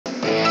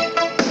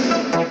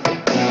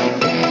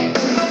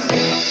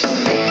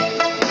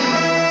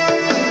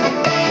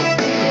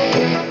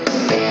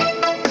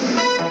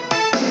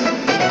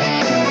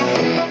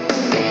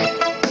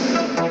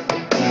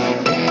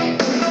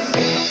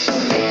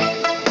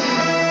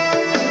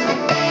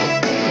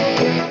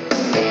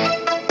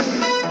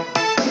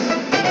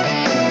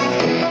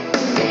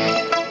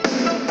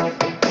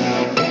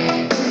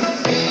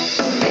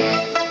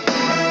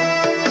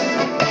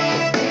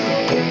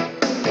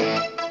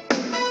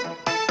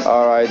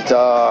All right,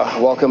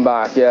 welcome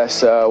back.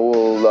 Yes,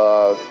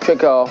 we'll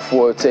kick off.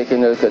 We're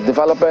taking a look at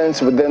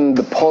developments within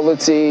the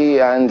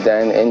polity and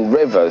then in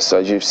Rivers.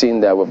 As you've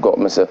seen there, we've got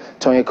Mr.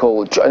 Tony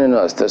Cole joining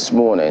us this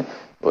morning.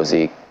 He was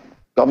the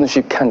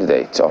governorship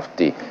candidate of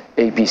the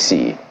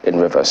APC in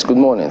Rivers. Good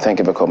morning. Thank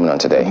you for coming on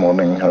today. Good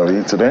morning. How are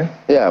you today?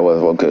 Yeah,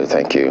 well good.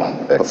 Thank you.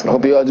 Excellent.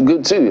 Hope you are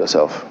good too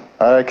yourself.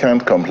 I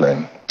can't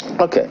complain.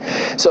 Okay,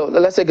 so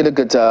let's take a look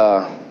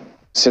at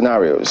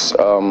scenarios.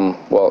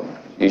 Well,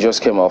 we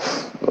just came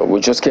off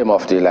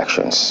the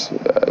elections,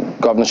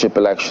 governorship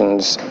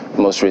elections,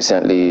 most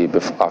recently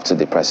after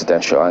the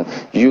presidential, and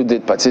you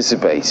did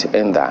participate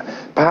in that.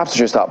 Perhaps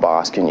just start by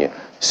asking you,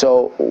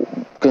 so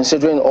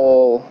considering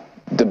all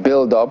the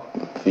build-up,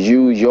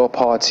 your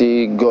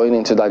party going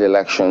into that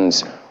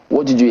elections,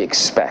 what did you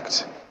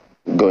expect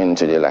going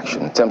into the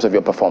election in terms of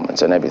your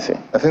performance and everything?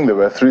 I think there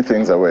were three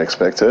things that were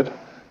expected.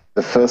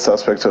 The first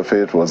aspect of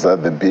it was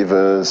that the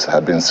beavers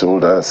had been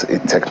sold as a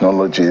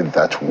technology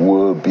that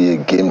will be a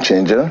game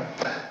changer.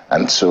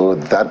 And so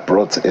that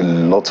brought a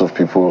lot of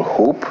people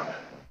hope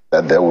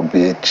that there would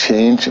be a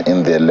change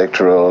in the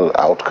electoral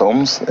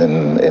outcomes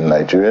in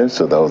Nigeria.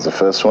 So that was the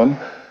first one,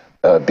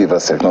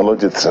 beavers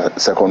technology. The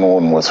second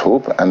one was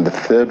hope. And the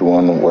third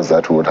one was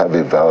that we would have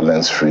a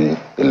violence-free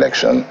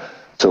election.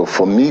 So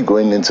for me,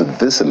 going into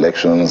this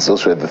elections,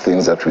 those were the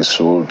things that we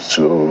sold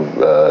to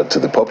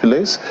the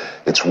populace.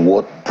 It's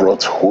what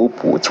brought hope.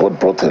 It's what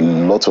brought a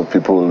lot of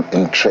people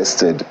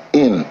interested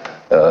in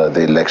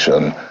the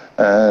election.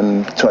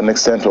 And to an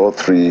extent, all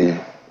three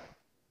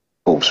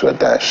hopes were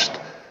dashed.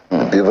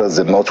 The beavers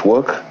did not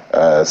work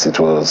as it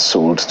was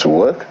sold to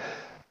work.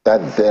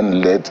 That then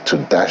led to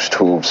dashed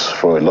hopes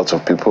for a lot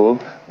of people,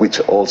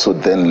 which also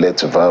then led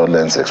to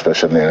violence,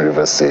 especially in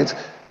Rivers State,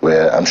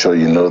 where I'm sure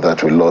you know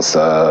that we lost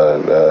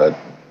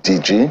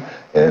DG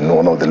in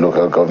one of the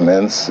local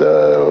governments.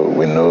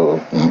 We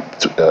know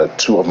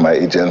two of my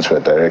agents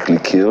were directly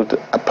killed,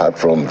 apart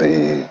from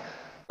the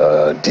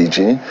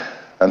DG.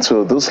 And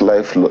so those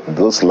lives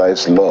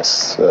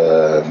lost,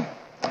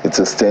 it's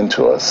a stain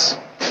to us.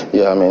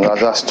 Yeah, I mean,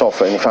 that's tough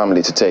for any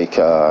family to take,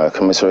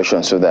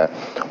 commiserations to that.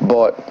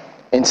 But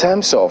in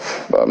terms of,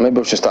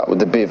 maybe we should start with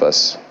the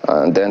beavers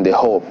and then the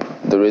hope.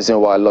 The reason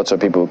why lots of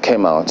people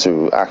came out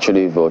to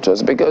actually vote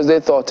was because they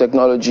thought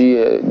technology,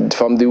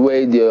 from the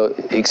way they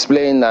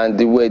explained and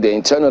the way they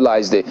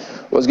internalized it,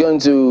 was going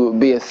to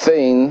be a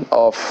thing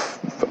of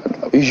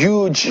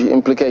huge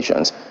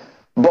implications.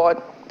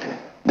 But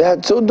there are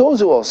those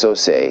who also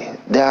say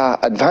there are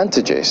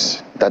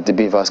advantages that the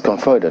beavers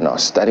conferred on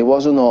us, that it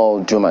wasn't all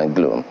doom and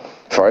gloom.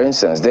 For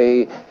instance,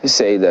 they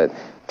say that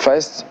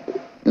first,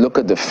 look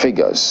at the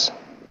figures.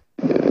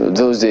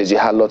 Those days you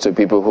had lots of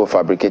people who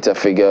fabricated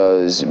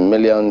figures,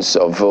 millions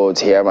of votes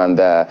here and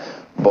there,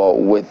 but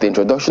with the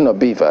introduction of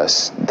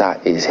beavers,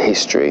 that is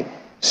history.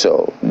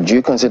 So do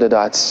you consider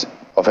that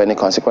of any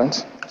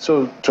consequence?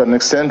 So to an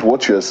extent,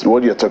 what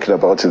you're talking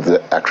about is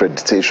the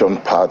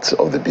accreditation part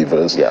of the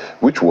beavers, yeah,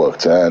 which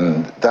worked,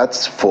 and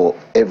that's for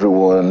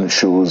everyone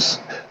shows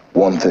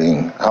one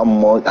thing: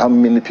 how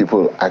many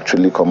people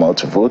actually come out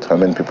to vote, how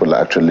many people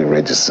actually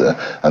register.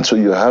 And so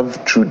you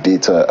have true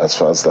data as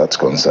far as that's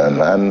concerned.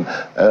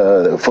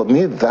 And for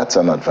me, that's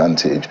an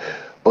advantage.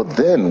 But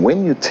then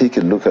when you take a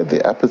look at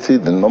the apathy,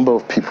 the number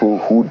of people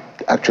who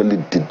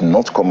actually did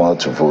not come out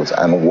to vote,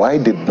 and why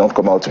did not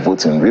come out to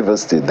vote in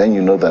Rivers State, then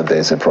you know that there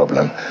is a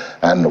problem.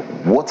 And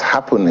what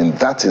happened in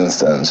that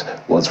instance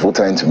was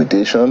voter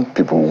intimidation.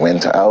 People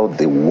went out,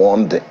 they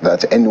warned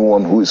that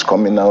anyone who is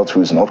coming out, who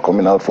is not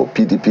coming out for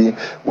PDP,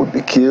 would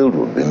be killed,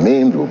 would be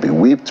maimed, would be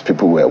whipped.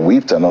 People were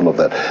whipped and all of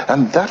that.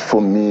 And that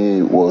for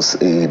me was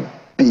a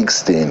big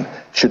stain.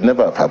 Should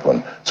never have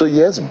happened. So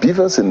yes,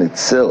 beavers in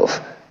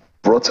itself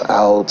brought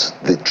out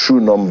the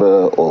true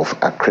number of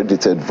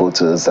accredited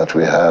voters that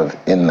we have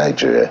in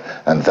Nigeria.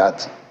 And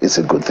that is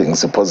a good thing.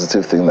 It's a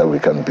positive thing that we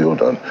can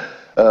build on.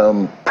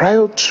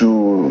 Prior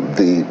to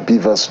the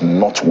beavers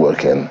not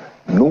working,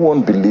 no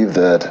one believed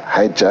that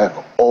hijack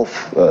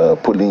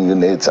of polling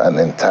units and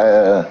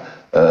entire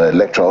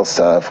electoral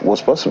staff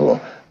was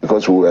possible,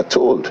 because we were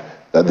told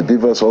that the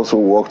beavers also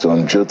worked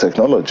on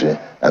geotechnology.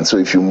 And so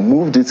if you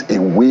moved it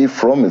away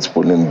from its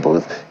polling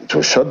booth, it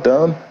will shut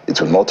down, it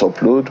will not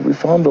upload. We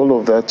found all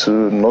of that to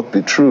not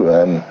be true.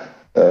 And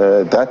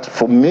that,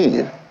 for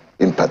me,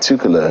 in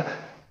particular,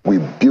 we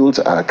built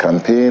our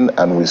campaign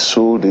and we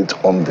sold it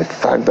on the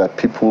fact that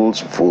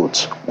people's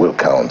votes will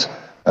count.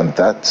 And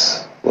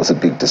that was a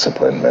big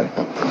disappointment.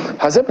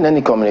 Has there been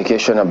any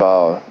communication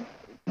about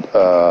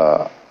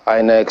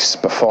INEC's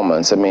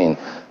performance? I mean,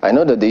 I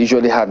know that they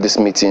usually have these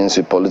meetings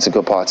with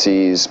political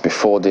parties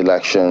before the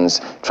elections,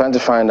 trying to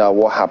find out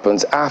what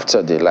happens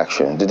after the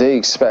election. Do they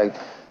expect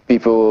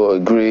people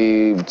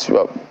aggrieved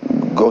to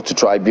go to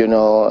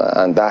tribunal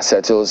and that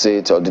settles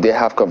it? Or do they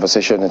have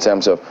conversation in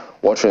terms of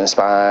what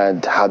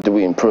transpired, how do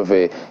we improve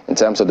it in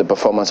terms of the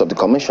performance of the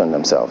commission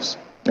themselves?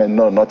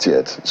 No, not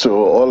yet.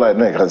 So all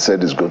INEC has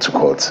said is go to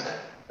court.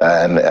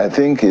 And I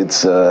think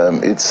it's a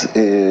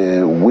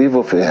wave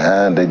of a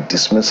hand, a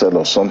dismissal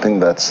of something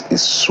that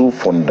is so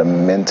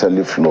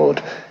fundamentally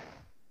flawed.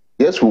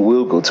 Yes, we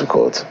will go to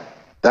court.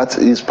 That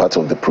is part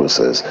of the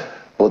process.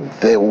 But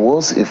there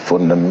was a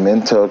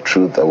fundamental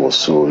truth that was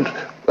sold.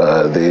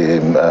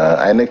 The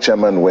INEC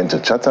chairman went to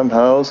Chatham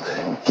House.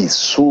 He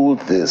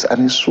sold this,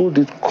 and he sold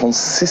it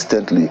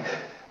consistently.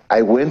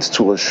 I went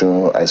to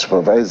Osun. I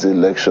supervised the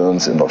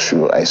elections in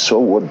Osun. I saw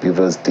what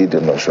Beavers did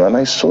in Osun, and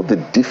I saw the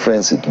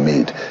difference it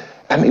made.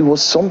 And it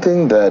was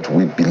something that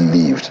we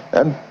believed.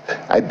 And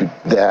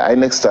there are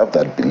INEC staff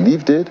that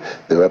believed it.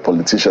 There were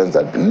politicians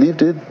that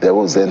believed it. There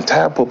was the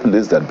entire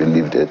populace that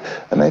believed it.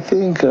 And I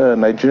think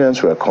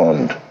Nigerians were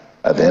conned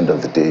at the end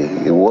of the day.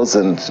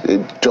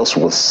 It just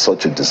was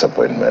such a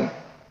disappointment.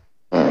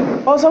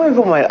 Well, some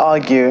people might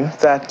argue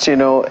that,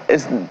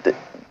 the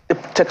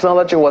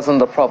technology wasn't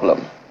the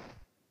problem.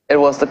 It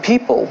was the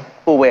people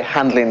who were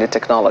handling the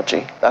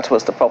technology. That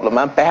was the problem.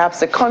 And perhaps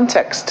the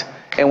context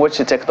in which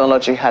the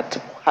technology had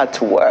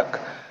to work.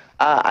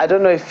 I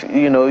don't know if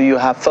you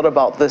have thought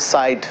about this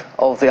side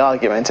of the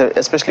argument,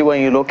 especially when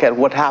you look at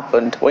what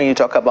happened when you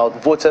talk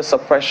about voter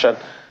suppression.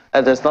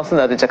 There's nothing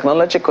that the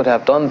technology could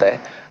have done there.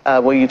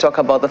 When you talk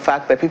about the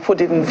fact that people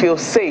didn't feel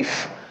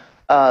safe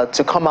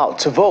to come out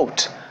to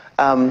vote,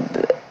 how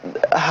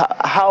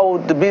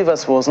the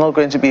Beavers was not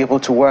going to be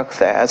able to work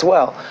there as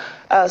well.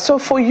 So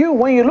for you,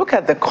 when you look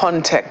at the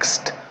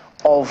context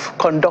of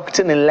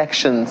conducting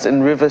elections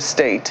in Rivers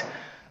State,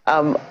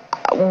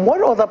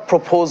 what other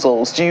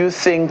proposals do you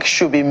think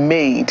should be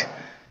made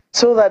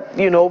so that,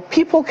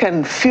 people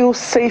can feel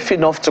safe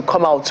enough to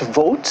come out to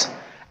vote,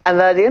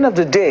 and at the end of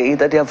the day,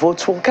 that their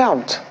votes will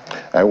count?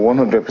 I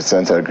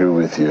 100% agree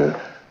with you.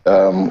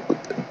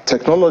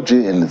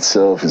 Technology in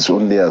itself is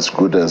only as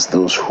good as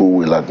those who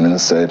will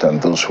administer it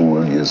and those who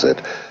will use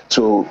it.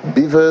 So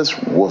Beavers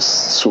was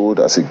sold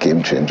as a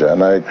game changer,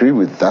 and I agree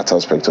with that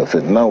aspect of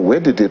it. Now, where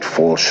did it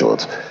fall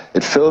short?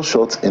 It fell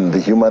short in the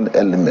human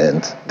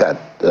element that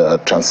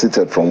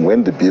transited from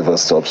when the beaver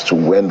stops to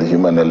when the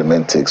human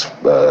element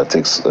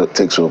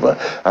takes over.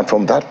 And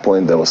from that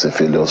point, there was a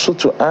failure. So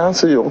to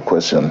answer your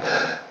question,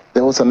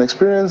 there was an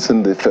experience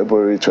in the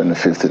February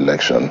 25th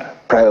election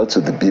prior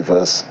to the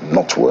Beavers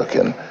not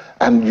working.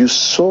 And you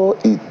saw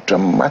a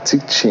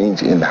dramatic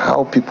change in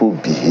how people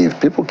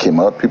behaved. People came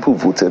out, people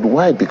voted.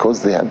 Why?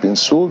 Because they had been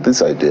sold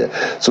this idea.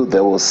 So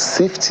there was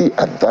safety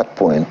at that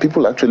point.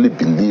 People actually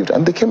believed,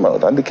 and they came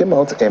out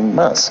en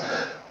masse.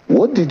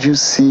 What did you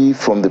see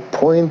from the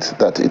point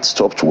that it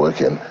stopped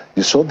working?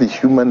 You saw the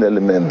human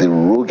element, the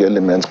rogue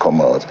element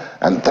come out,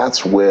 and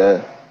that's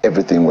where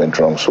everything went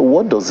wrong. So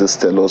what does this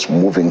tell us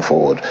moving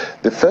forward?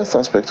 The first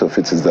aspect of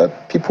it is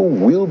that people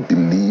will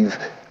believe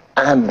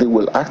and they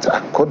will act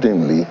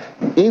accordingly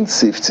in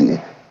safety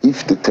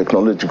if the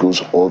technology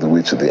goes all the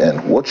way to the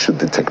end. What should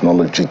the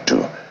technology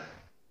do?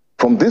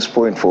 From this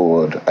point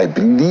forward, I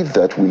believe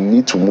that we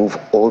need to move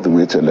all the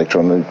way to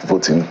electronic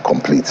voting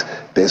complete.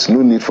 There's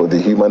no need for the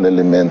human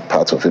element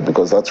part of it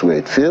because that's where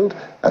it failed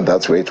and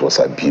that's where it was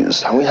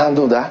abused. Can we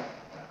handle that?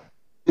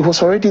 It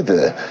was already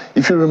there.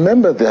 If you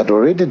remember, they had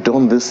already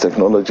done this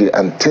technology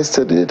and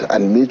tested it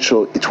and made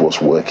sure it was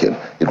working.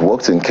 It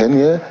worked in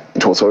Kenya.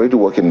 It was already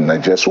working in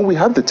Nigeria. So we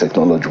had the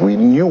technology. We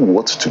knew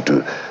what to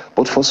do.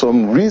 But for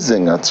some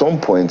reason, at some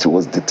point, it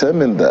was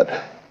determined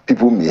that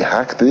people may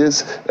hack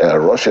this,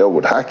 Russia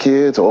would hack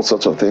it, all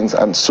sorts of things.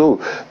 And so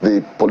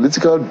the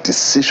political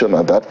decision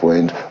at that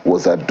point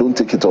was that don't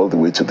take it all the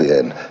way to the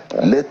end.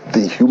 Let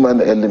the human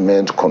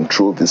element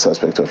control this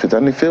aspect of it.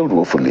 And it failed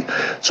woefully.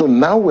 So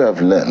now we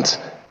have learned.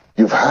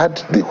 You've had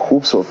the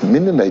hopes of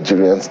many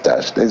Nigerians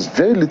dashed. There's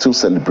very little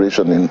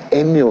celebration in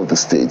any of the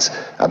states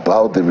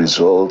about the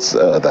results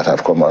that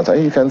have come out.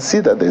 And you can see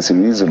that there's a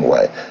reason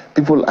why.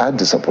 People are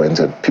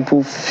disappointed.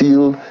 People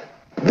feel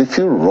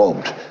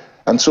robbed.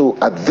 And so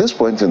at this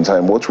point in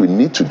time, what we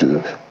need to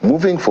do,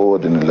 moving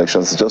forward in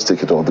elections, is just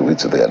take it all the way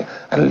to the end.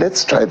 And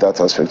let's try that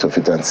aspect of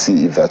it and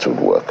see if that would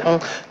work.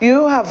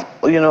 You have,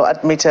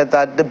 admitted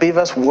that the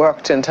Beavers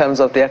worked in terms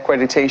of the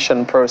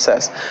accreditation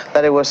process,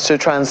 that it was to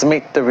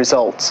transmit the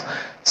results.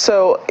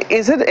 So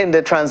is it in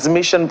the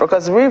transmission?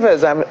 Because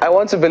Rivers, I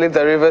want to believe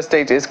that Rivers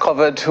State is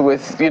covered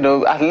with,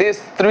 at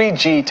least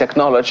 3G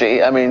technology,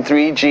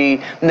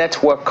 3G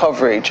network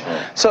coverage.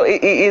 So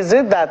is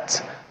it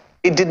that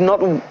it did not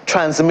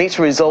transmit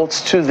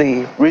results to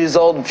the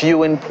result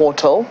viewing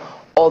portal,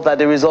 or that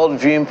the result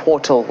viewing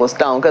portal was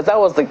down? Because that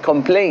was the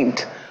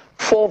complaint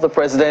for the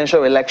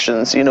presidential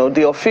elections. The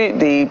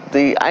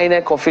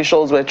INEC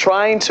officials were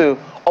trying to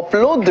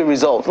upload the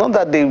results. Not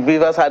that the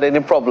Beavers had any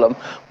problem,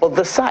 but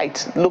the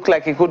site looked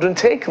like it couldn't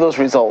take those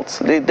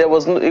results. It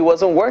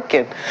wasn't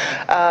working.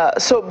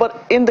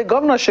 But in the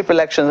governorship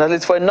elections, at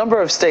least for a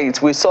number of states,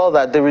 we saw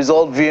that the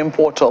result viewing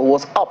portal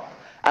was up,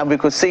 and we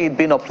could see it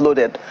being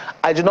uploaded.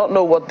 I do not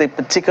know what the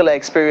particular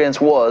experience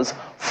was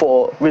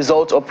for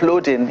result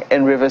uploading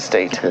in Rivers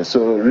State. Okay,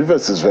 so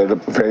Rivers is very,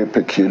 very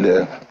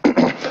peculiar.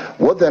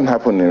 What then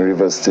happened in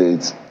Rivers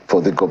State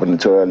for the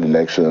gubernatorial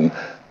election?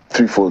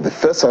 Threefold. The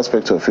first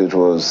aspect of it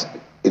was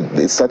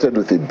it started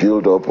with a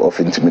build-up of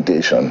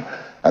intimidation.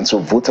 And so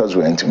voters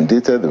were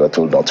intimidated. They were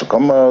told not to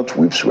come out.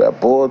 Whips were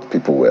bought.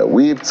 People were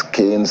whipped.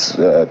 Canes,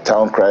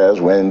 town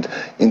criers went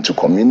into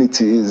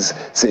communities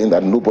saying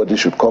that nobody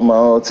should come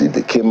out. If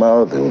they came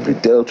out, they would be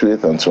dealt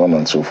with, and so on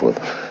and so forth.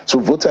 So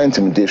voter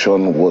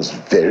intimidation was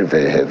very,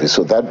 very heavy.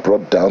 So that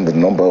brought down the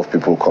number of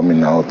people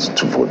coming out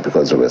to vote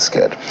because they were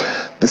scared.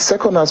 The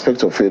second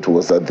aspect of it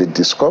was that they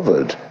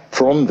discovered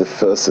from the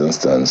first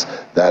instance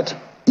that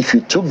if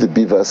you took the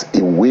beavers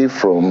away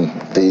from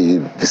the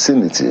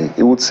vicinity,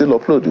 it would still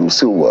upload, it would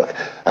still work.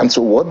 And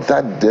so what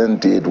that then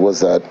did was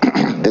that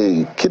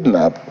they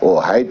kidnap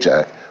or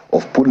hijack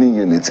of polling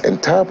units,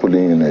 entire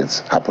polling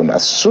units happened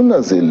as soon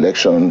as the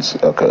elections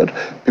occurred.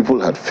 People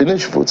had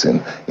finished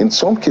voting. In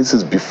some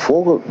cases,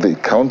 before the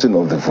counting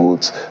of the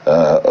votes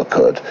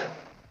occurred,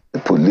 the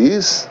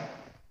police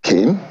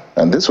came,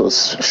 and this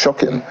was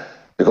shocking,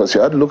 because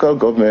you had local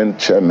government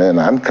chairmen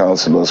and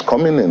councillors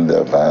coming in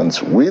their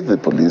vans with the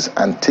police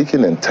and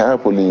taking entire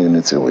polling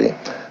units away.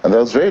 And there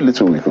was very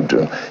little we could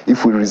do.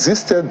 If we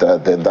resisted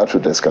that, then that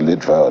would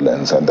escalate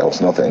violence, and there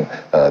was nothing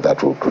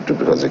that we could do,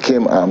 because they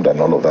came armed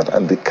and all of that,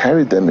 and they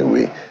carried them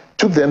away,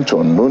 took them to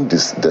unknown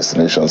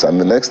destinations,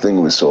 and the next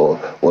thing we saw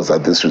was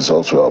that these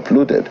results were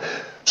uploaded.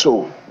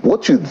 So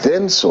what you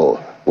then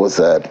saw was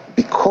that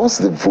because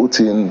the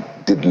voting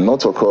did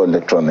not occur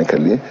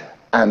electronically,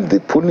 and the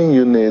polling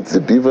units, the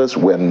beavers,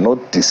 were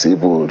not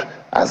disabled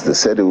as they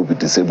said they would be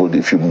disabled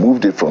if you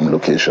moved it from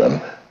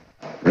location,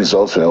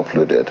 results were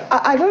uploaded.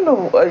 I don't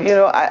know,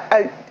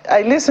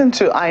 I listen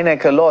to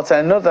INEC a lot.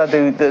 I know that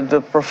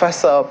the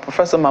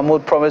Professor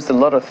Mahmoud promised a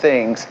lot of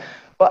things,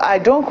 but I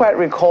don't quite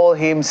recall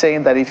him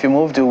saying that if you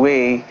moved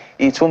away,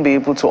 it won't be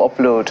able to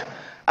upload.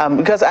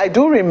 Because I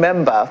do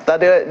remember that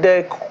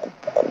there are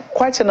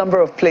quite a number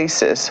of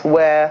places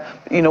where,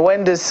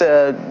 when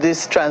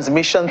this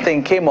transmission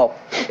thing came up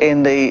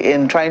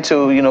in trying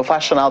to,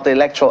 fashion out the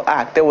Electoral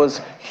Act, there was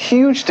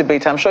huge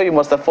debate. I'm sure you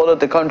must have followed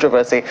the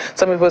controversy.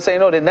 Some people say,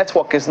 no, the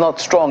network is not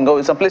strong. Or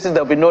in some places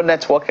there'll be no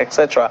network,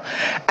 etc.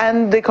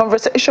 And the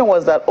conversation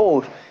was that,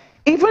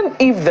 even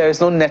if there is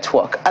no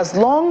network, as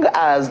long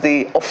as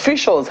the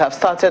officials have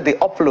started the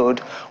upload,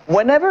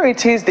 whenever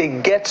it is they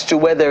get to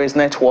where there is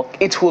network,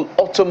 it will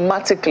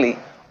automatically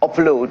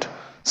upload.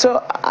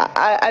 So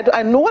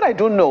I know what I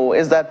do know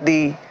is that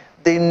the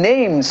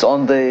names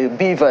on the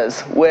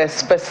beavers were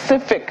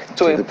specific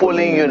to a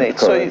polling unit.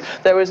 Correct.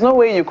 So there is no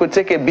way you could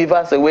take a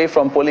beavers away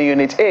from polling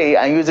unit A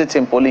and use it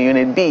in polling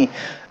unit B.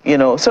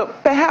 So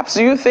perhaps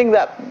do you think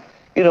that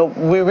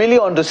we really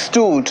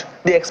understood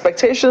the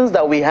expectations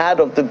that we had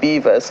of the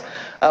beavers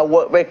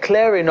were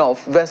clear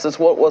enough versus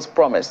what was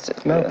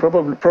promised? No,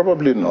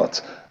 probably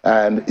not.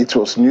 And it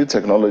was new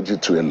technology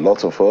to a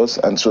lot of us,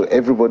 and so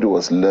everybody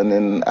was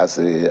learning as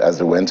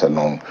they went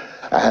along.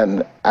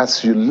 And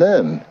as you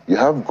learn, you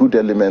have good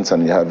elements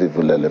and you have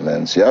evil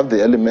elements. You have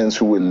the elements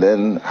who will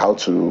learn how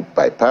to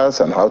bypass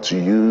and how to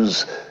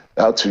use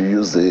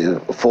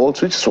the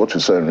fault, which is what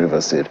we saw in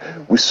River State.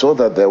 We saw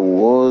that there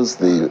was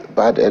the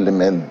bad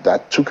element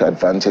that took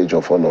advantage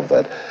of all of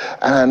that.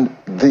 And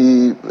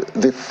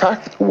the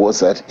fact was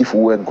that if we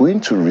were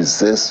going to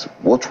resist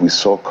what we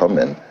saw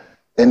coming,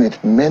 then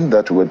it meant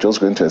that we were just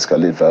going to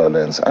escalate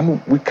violence.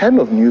 And we kind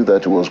of knew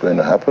that it was going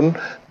to happen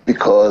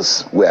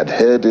because we had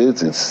heard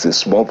it. It's a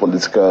small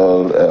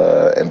political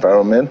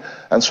environment.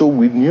 And so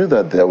we knew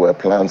that there were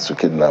plans to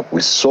kidnap.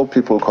 We saw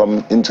people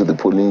come into the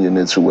polling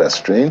units who were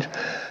strange.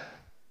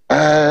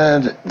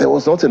 And there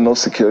was not enough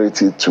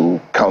security to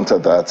counter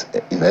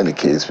that in any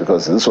case,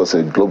 because this was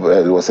it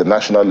was a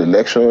national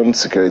election,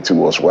 security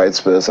was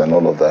widespread and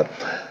all of that.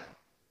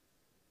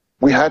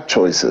 We had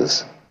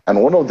choices,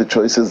 and one of the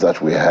choices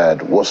that we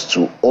had was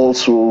to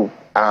also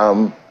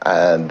arm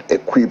and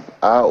equip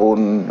our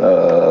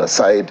own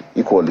side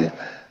equally.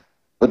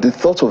 But the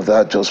thought of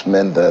that just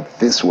meant that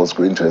this was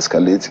going to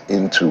escalate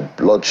into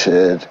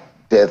bloodshed,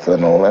 death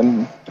and all,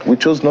 and we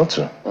chose not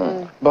to.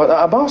 But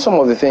about some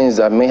of the things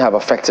that may have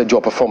affected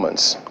your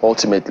performance,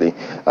 ultimately.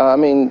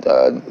 Quite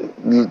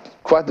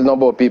a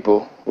number of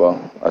people, well,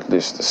 at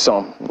least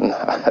some,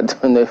 I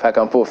don't know if I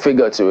can put a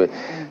figure to it,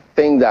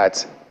 think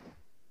that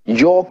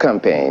your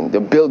campaign, the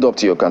build-up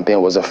to your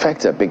campaign was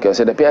affected because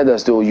it appeared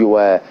as though you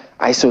were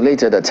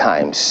isolated at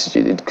times.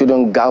 You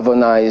couldn't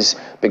galvanize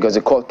because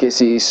the court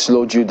cases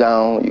slowed you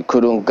down. You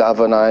couldn't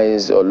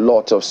galvanize a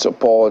lot of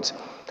support.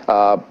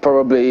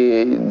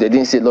 Probably they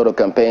didn't see a lot of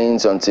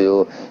campaigns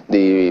until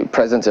the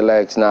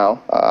president-elect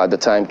now at the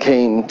time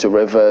came to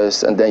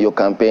Rivers, and then your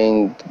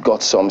campaign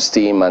got some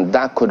steam, and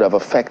that could have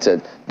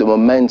affected the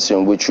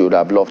momentum which you would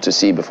have loved to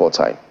see before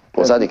time.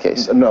 Was that the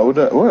case? No,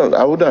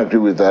 I wouldn't agree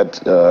with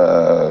that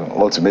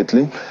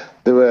ultimately.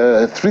 There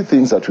were three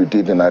things that we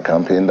did in our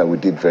campaign that we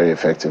did very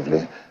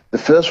effectively. The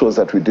first was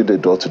that we did a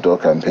door-to-door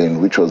campaign,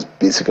 which was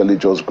basically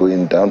just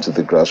going down to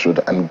the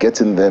grassroots and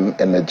getting them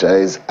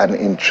energized and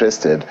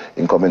interested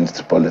in coming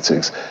into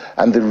politics.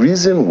 And the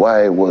reason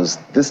why was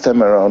this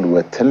time around we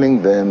were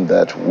telling them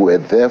that we're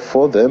there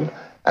for them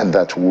and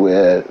that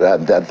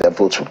their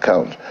votes would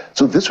count.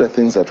 So these were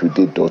things that we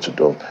did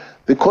door-to-door.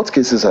 The court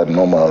cases are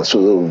normal,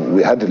 so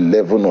we had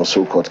 11 or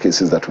so court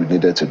cases that we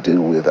needed to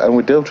deal with, and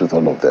we dealt with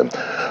all of them.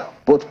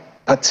 But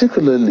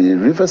particularly,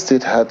 Rivers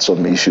State had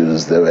some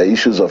issues. There were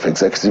issues of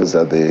executives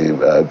that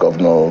the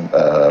Governor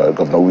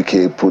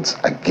Wike put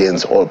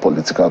against all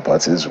political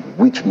parties,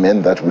 which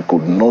meant that we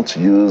could not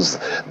use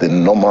the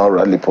normal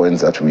rally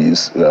points that we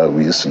used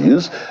to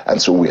use, and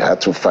so we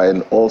had to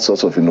find all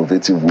sorts of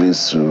innovative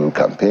ways to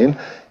campaign.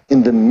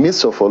 In the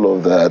midst of all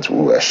of that,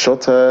 we were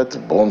shot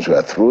at, bombs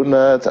were thrown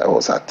at, I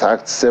was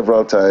attacked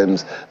several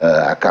times,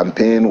 our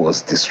campaign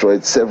was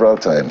destroyed several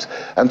times.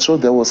 And so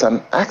there was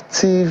an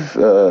active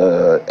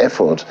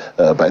effort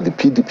by the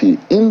PDP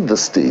in the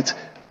state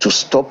to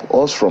stop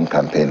us from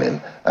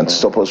campaigning and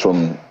stop us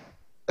from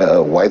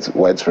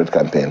widespread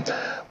campaign.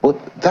 But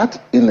that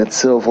in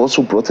itself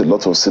also brought a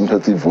lot of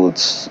sympathy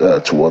votes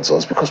towards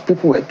us, because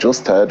people were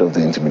just tired of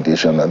the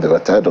intimidation and they were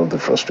tired of the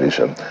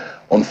frustration.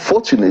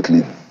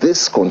 Unfortunately,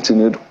 this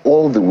continued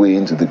all the way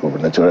into the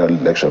gubernatorial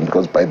election,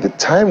 because by the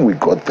time we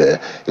got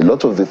there, a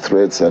lot of the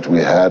threats that we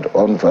had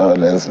on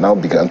violence now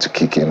began to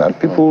kick in, and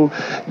people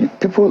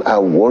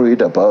are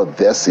worried about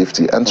their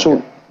safety. And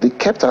so they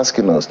kept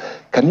asking us,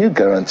 can you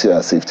guarantee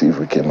our safety if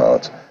we came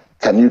out?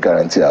 Can you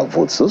guarantee our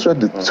votes? Those were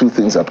the two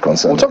things that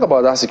concerned. We'll talk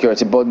about that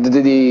security, but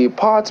the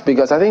part,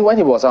 because I think when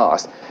he was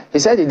asked, he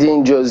said he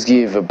didn't just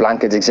give a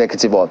blanket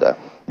executive order,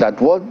 that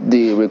what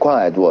they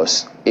required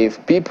was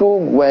if people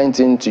went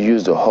in to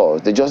use the hall,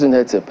 they just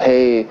needed to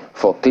pay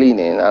for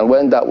cleaning, and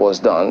when that was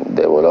done,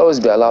 they would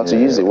always be allowed to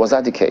use it. Was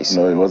that the case?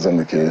 No, it wasn't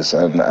the case,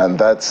 and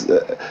that's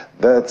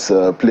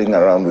playing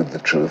around with the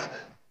truth.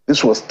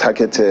 This was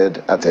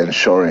targeted at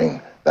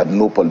ensuring that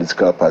no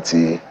political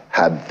party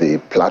had the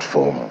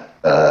platform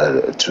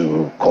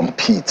to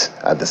compete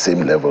at the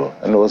same level,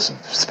 and it was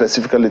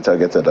specifically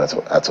targeted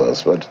at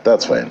us, but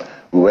that's fine.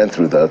 We went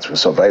through that, we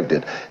survived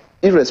it.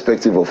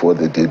 Irrespective of what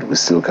they did, we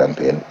still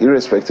campaigned.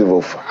 Irrespective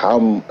of how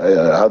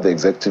the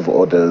executive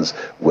orders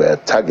were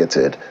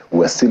targeted, we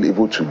were still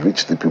able to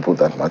reach the people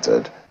that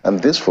mattered.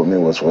 And this, for me,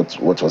 was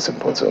what was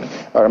important.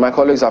 All right, my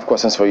colleagues have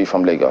questions for you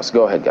from Lagos.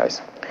 Go ahead,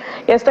 guys.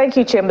 Yes, thank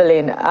you,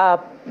 Chamberlain.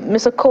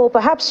 Mr. Cole,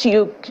 perhaps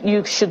you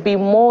should be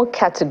more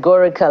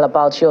categorical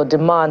about your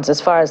demands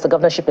as far as the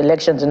governorship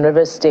elections in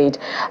Rivers State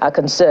are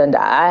concerned.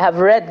 I have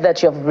read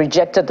that you have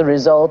rejected the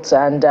results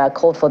and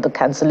called for the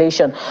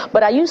cancellation.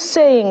 But are you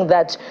saying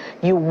that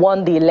you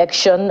won the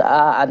election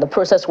and the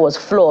process was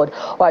flawed?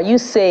 Or are you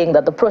saying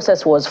that the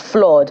process was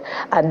flawed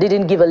and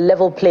didn't give a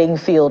level playing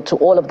field to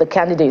all of the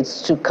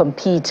candidates to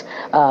compete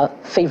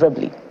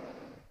favorably?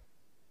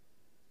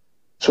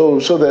 So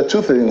there are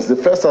two things. The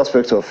first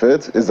aspect of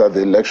it is that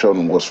the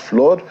election was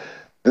flawed.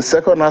 The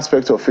second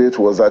aspect of it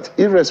was that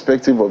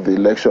irrespective of the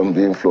election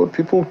being flawed,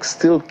 people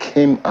still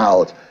came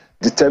out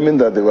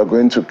determined that they were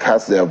going to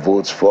cast their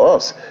votes for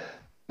us.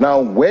 Now,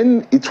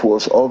 when it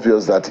was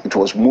obvious that it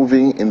was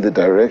moving in the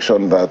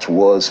direction that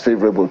was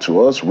favorable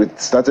to us, we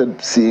started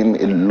seeing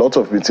a lot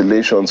of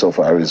mutilations of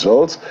our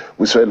results.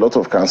 We saw a lot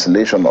of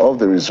cancellation of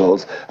the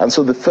results. And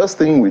so the first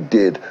thing we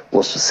did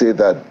was to say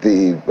that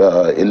the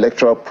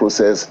electoral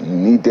process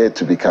needed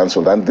to be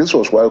cancelled. And this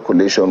was while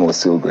collation was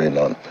still going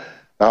on.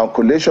 Now,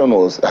 collation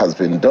has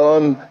been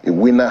done, a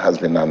winner has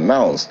been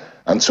announced.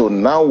 And so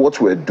now what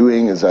we're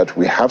doing is that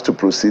we have to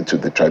proceed to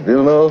the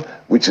tribunal,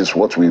 which is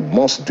what we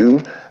must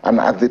do. And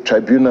at the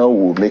tribunal,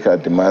 we'll make our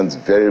demands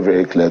very,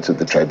 very clear to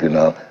the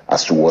tribunal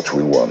as to what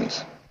we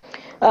want.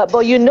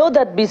 But you know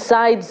that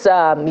besides,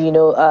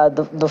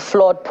 the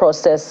flawed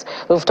process,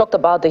 we've talked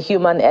about the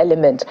human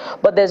element,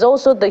 but there's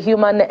also the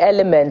human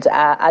element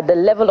at the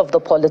level of the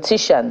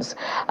politicians.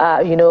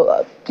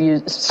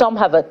 Some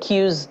have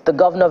accused the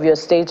governor of your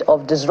state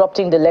of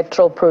disrupting the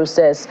electoral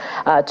process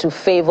to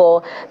favor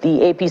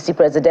the APC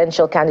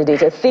presidential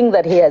candidate, a thing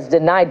that he has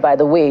denied, by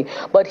the way.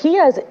 But he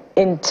has,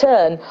 in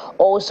turn,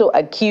 also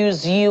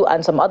accused you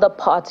and some other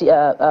party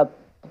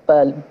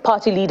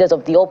leaders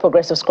of the All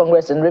Progressives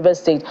Congress in Rivers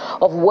State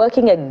of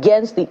working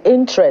against the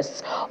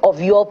interests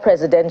of your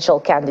presidential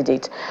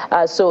candidate.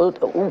 So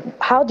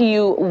how do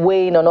you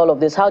weigh in on all of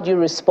this? How do you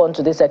respond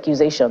to these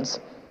accusations?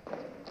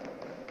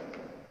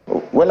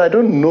 Well, I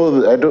don't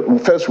know.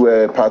 First,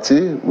 we're a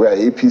party, we're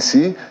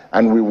APC,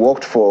 and we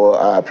worked for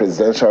our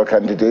presidential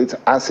candidate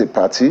as a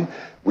party.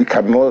 We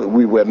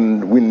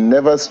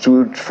never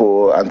stood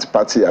for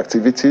anti-party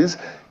activities.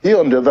 He,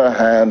 on the other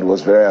hand,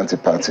 was very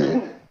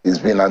anti-party. He's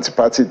been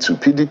anti-party to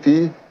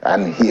PDP,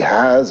 and he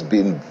has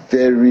been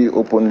very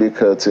openly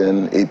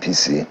curtain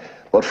APC.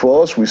 But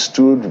for us, we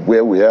stood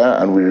where we are,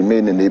 and we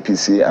remain in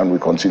APC, and we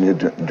continue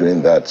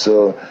doing that.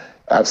 So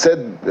I've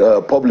said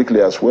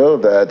publicly as well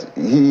that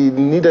he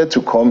needed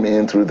to come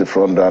in through the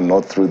front door,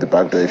 not through the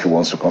back door, if he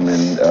wants to come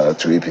in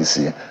to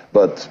APC.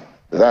 But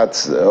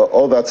that's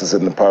all that is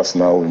in the past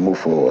now. We move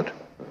forward.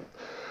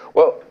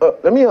 Well,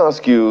 let me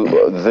ask you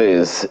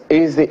this.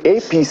 Is the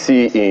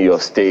APC in your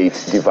state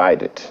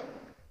divided?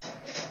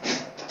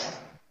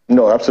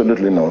 No,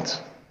 absolutely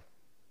not.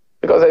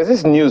 Because there's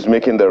this news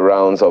making the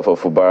rounds of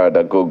Fubara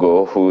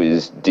Dagogo, who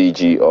is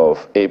DG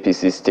of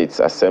APC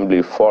State's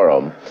Assembly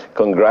Forum,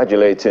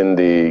 congratulating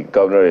the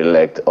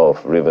governor-elect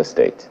of Rivers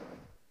State.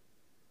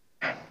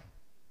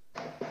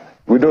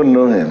 We don't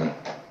know him.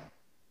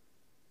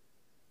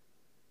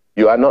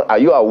 Are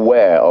you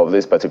aware of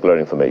this particular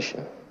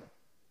information?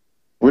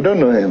 We don't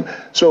know him.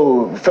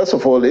 So, first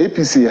of all,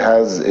 APC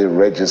has a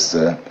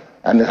register,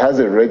 and it has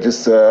a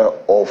register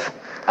of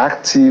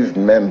active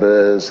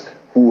members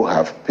who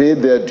have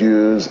paid their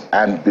dues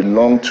and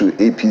belong to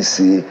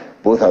APC,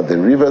 both at the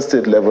Rivers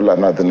State level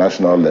and at the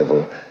national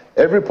level.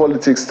 Every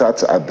politics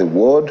starts at the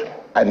ward,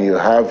 and you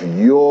have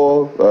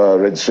your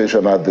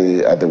registration at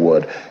the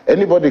ward.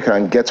 Anybody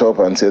can get up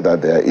and say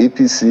that they are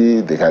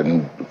APC, they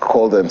can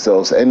call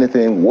themselves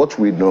anything. What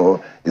we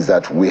know is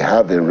that we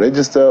have a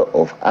register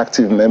of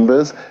active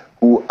members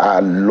who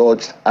are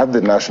lodged at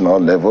the national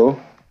level,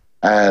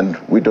 and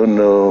we don't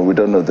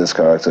know this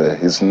character.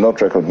 He's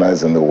not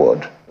recognized in the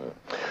ward.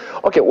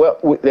 Okay, well,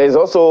 there's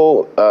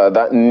also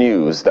that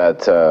news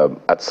that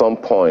at some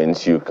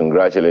point you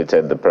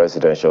congratulated the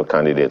presidential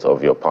candidate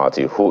of your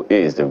party, who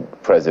is the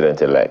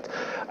president-elect.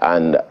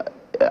 And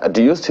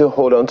do you still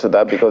hold on to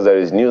that? Because there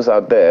is news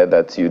out there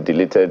that you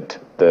deleted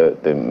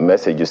the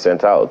message you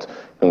sent out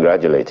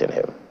congratulating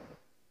him.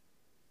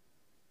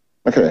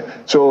 Okay,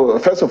 so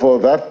first of all,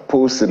 that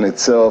post in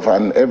itself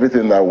and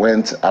everything that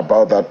went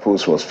about that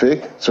post was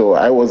fake. So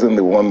I wasn't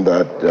the one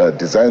that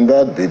designed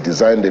that. They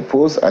designed the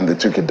post and they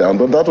took it down.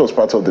 But that was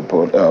part of the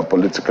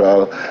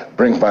political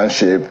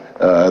brinkmanship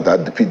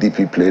that the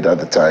PDP played at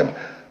the time.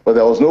 But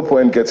there was no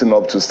point getting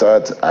up to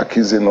start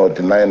accusing or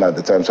denying at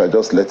the time, so I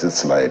just let it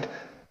slide.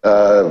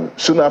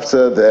 Soon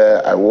after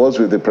there, I was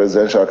with the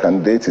presidential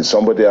candidate. He's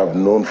somebody I've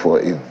known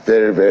for a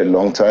very, very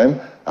long time.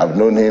 I've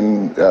known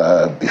him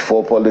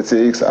before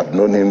politics, I've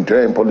known him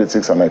during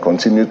politics, and I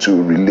continue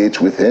to relate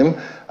with him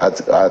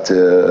at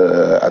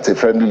a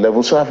friendly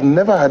level. So I've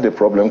never had a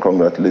problem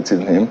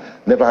congratulating him,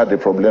 never had a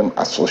problem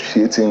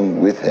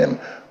associating with him.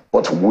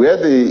 But where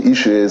the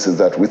issue is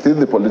that within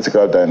the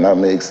political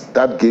dynamics,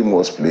 that game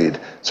was played.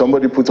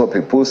 Somebody put up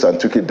a post and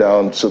took it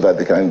down so that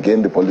they can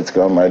gain the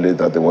political mileage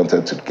that they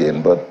wanted to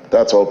gain. But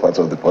that's all part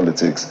of the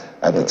politics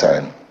at the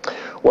time.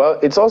 Well,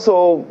 it's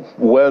also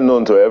well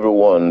known to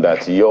everyone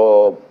that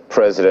your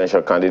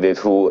presidential candidate,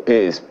 who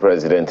is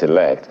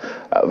president-elect,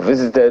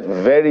 visited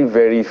very,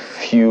 very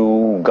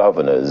few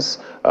governors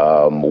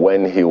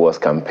when he was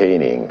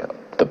campaigning.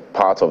 The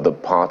part of the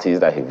parties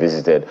that he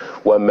visited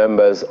were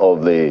members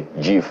of the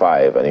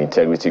G5, an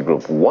integrity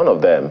group. One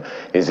of them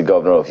is the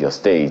governor of your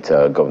state,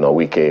 Governor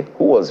Wike,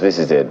 who was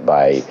visited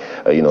by,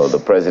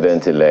 the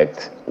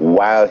president-elect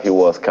while he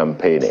was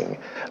campaigning.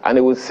 And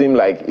it would seem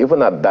like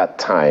even at that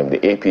time, the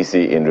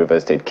APC in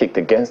Rivers State kicked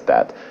against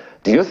that.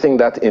 Do you think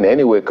that in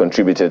any way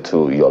contributed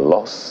to your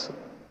loss,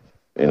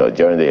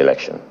 during the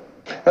election?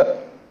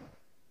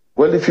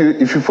 Well, if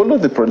you follow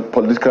the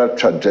political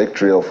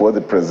trajectory of what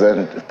the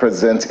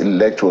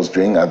president-elect was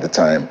doing at the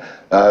time,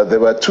 there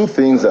were two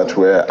things that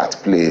were at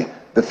play.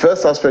 The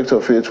first aspect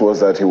of it was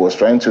that he was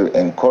trying to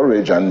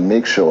encourage and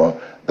make sure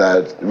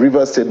that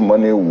Rivers State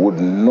money would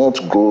not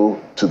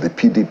go to the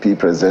PDP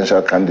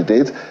presidential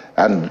candidate,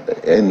 and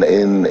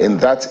in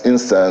that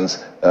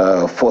instance,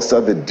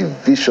 foster the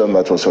division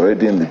that was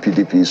already in the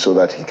PDP so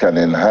that he can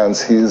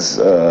enhance his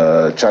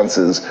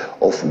chances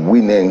of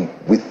winning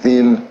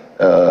within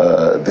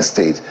the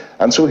state.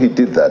 And so he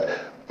did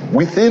that.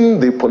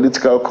 Within the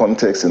political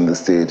context in the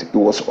state, it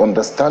was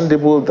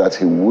understandable that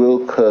he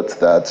will cut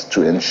that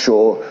to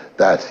ensure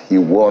that he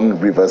won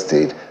Rivers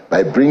State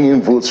by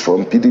bringing votes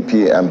from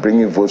PDP and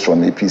bringing votes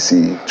from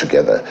APC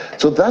together.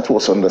 So that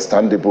was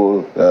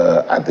understandable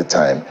at the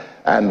time.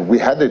 And we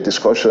had a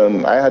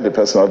discussion, I had a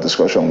personal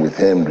discussion with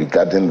him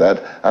regarding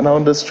that, and I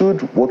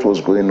understood what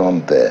was going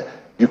on there.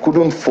 You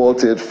couldn't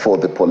fault it for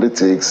the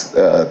politics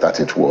that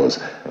it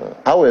was.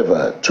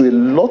 However, to a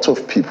lot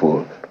of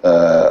people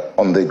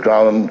on the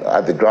ground,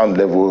 at the ground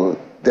level,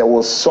 there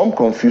was some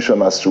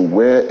confusion as to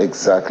where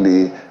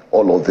exactly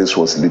all of this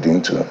was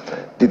leading to.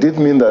 Did it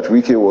mean that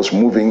Wike was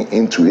moving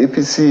into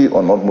APC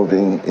or not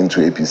moving into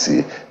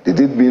APC? Did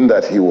it mean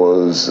that he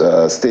was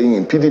staying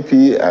in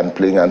PDP and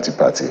playing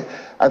anti-party?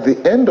 At the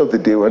end of the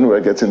day, when we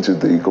were getting to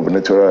the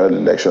gubernatorial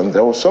election,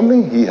 there was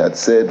something he had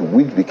said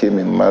which became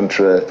a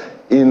mantra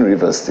in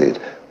Rivers State,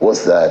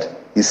 was that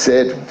he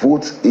said,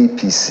 vote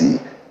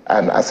APC.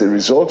 And as a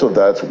result of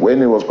that, when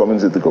he was coming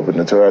to the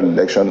gubernatorial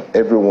election,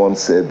 everyone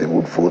said they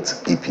would vote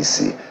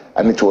APC.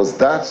 And it was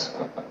that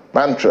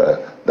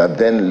mantra that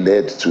then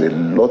led to a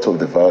lot of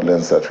the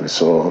violence that we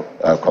saw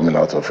coming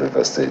out of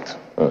Rivers State.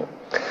 Now,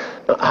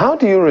 how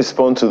do you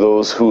respond to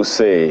those who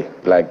say,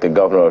 like the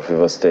governor of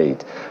Rivers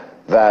State,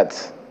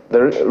 that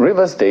the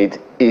Rivers State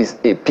is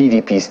a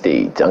PDP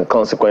state, and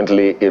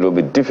consequently it will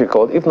be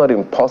difficult, if not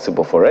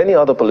impossible, for any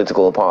other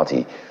political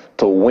party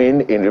to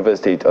win in Rivers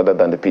State other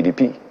than the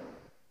PDP?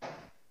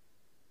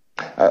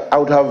 I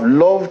would have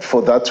loved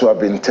for that to have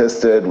been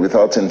tested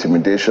without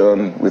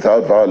intimidation,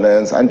 without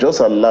violence, and just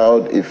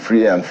allowed a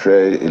free and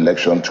fair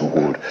election to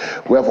hold.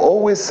 We have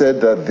always said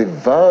that the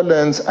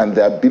violence and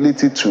the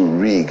ability to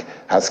rig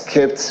has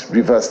kept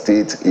Rivers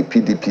State a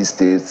PDP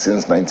state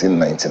since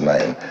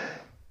 1999.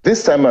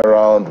 This time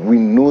around, we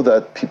know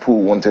that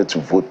people wanted to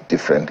vote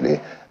differently.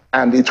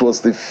 And it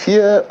was the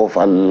fear of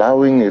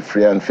allowing a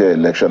free and fair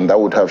election that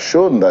would have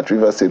shown that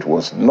Rivers State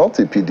was not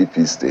a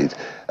PDP state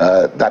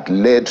that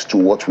led to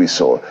what we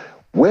saw.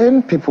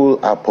 When people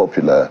are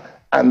popular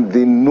and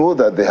they know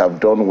that they have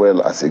done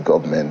well as a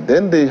government,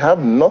 then they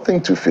have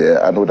nothing to fear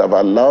and would have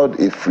allowed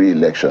a free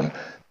election.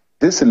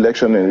 This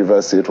election in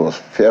Rivers State was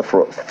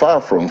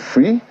far from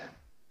free,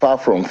 far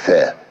from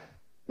fair.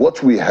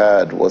 What we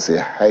had was a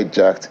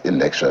hijacked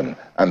election,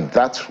 and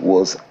that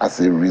was as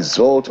a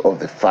result of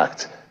the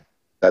fact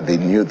that they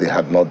knew they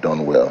had not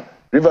done well.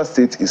 Rivers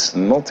State is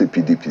not a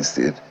PDP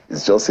state,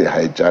 it's just a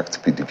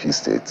hijacked PDP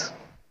state.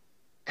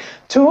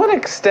 To what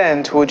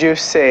extent would you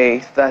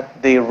say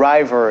that the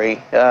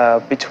rivalry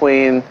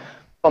between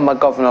former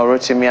Governor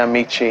Rotimi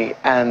Amici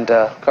and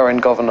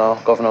current Governor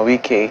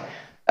Wike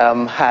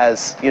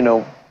has,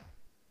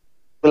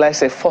 will I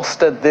say,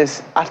 fostered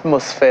this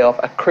atmosphere of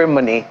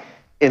acrimony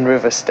in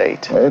Rivers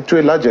State?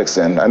 To a large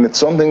extent, and it's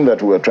something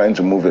that we're trying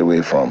to move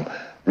away from.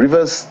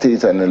 Rivers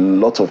State and a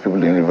lot of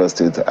people in Rivers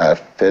State are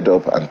fed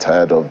up and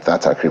tired of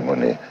that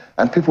acrimony,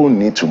 and people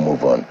need to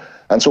move on.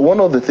 And so one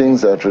of the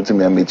things that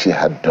Rotimi Amici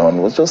had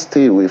done was just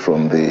stay away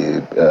from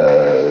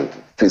the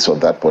face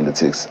of that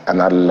politics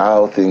and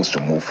allow things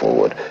to move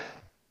forward.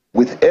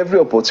 With every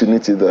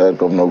opportunity that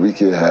Governor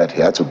Wike had,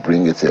 he had to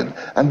bring it in.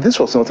 And this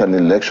was not an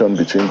election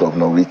between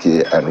Governor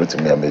Wike and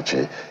Rotimi Amici.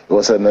 It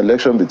was an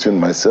election between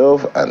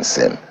myself and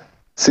Sim.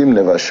 Sim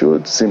never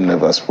showed, Sim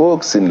never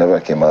spoke, Sim never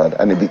came out,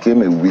 and it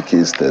became a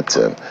Wike's third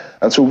term.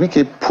 And so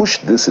Wike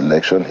pushed this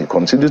election, he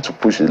continued to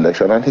push the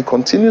election, and he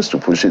continues to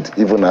push it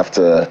even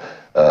after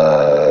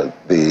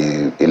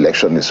the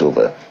election is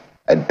over.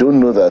 I don't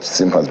know that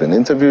Sim has been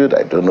interviewed.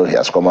 I don't know he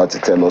has come out to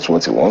tell us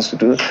what he wants to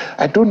do.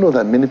 I don't know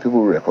that many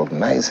people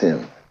recognize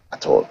him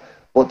at all.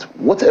 But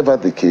whatever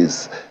the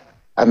case,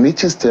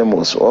 Amici's term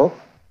was up.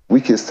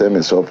 Wike's term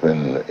is up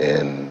on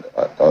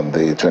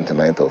the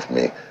 29th of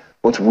May.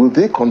 But will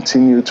they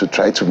continue to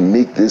try to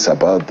make this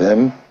about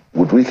them?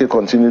 Would Wike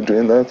continue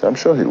doing that? I'm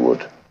sure he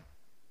would.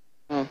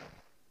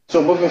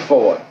 So moving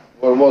forward,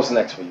 what's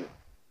next for you?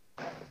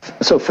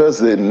 So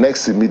first, the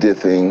next immediate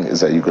thing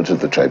is that you go to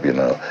the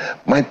tribunal.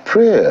 My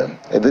prayer,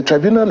 the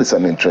tribunal is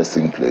an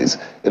interesting place.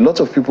 A lot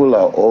of people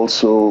are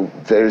also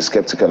very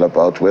skeptical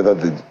about whether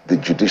the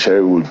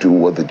judiciary will do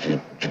what the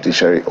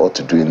judiciary ought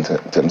to do in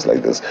terms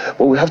like this.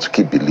 But we have to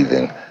keep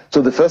believing.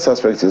 So the first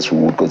aspect is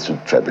we will go to the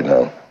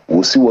tribunal.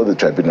 We'll see what the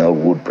tribunal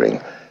would bring.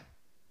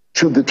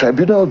 Should the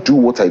tribunal do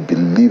what I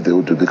believe they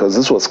would do, because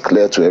this was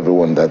clear to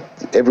everyone that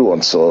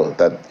everyone saw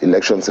that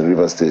elections in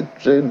Rivers State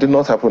did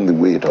not happen the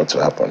way it ought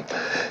to happen.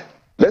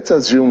 Let's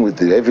assume with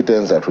the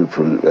evidence that we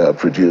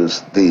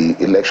produce, the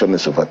election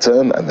is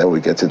overturned and then we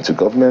get into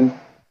government,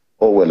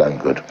 all well and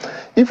good.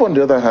 If on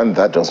the other hand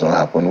that does not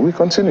happen, we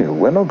continue.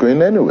 We're not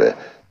going anywhere.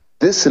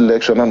 This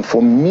election, and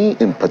for me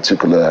in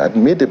particular, I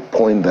made a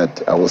point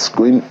that I was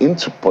going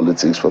into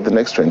politics for the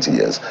next 20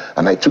 years,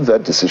 and I took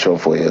that decision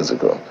 4 years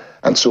ago.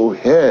 And so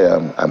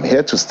here I'm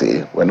here to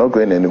stay. We're not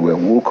going anywhere.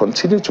 We'll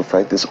continue to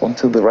fight this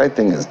until the right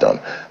thing is done.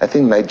 I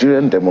think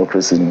Nigerian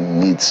democracy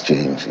needs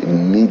change. It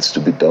needs to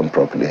be done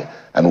properly.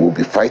 And we'll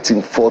be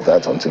fighting for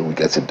that until we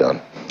get it done.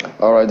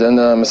 All right, then,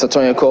 Mr.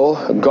 Tony Cole,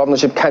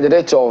 governorship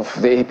candidate of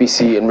the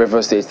APC in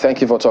Rivers State,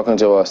 thank you for talking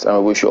to us, and I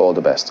wish you all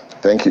the best.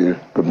 Thank you.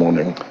 Good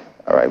morning.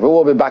 All right, we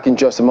will be back in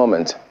just a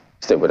moment.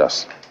 Stay with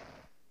us.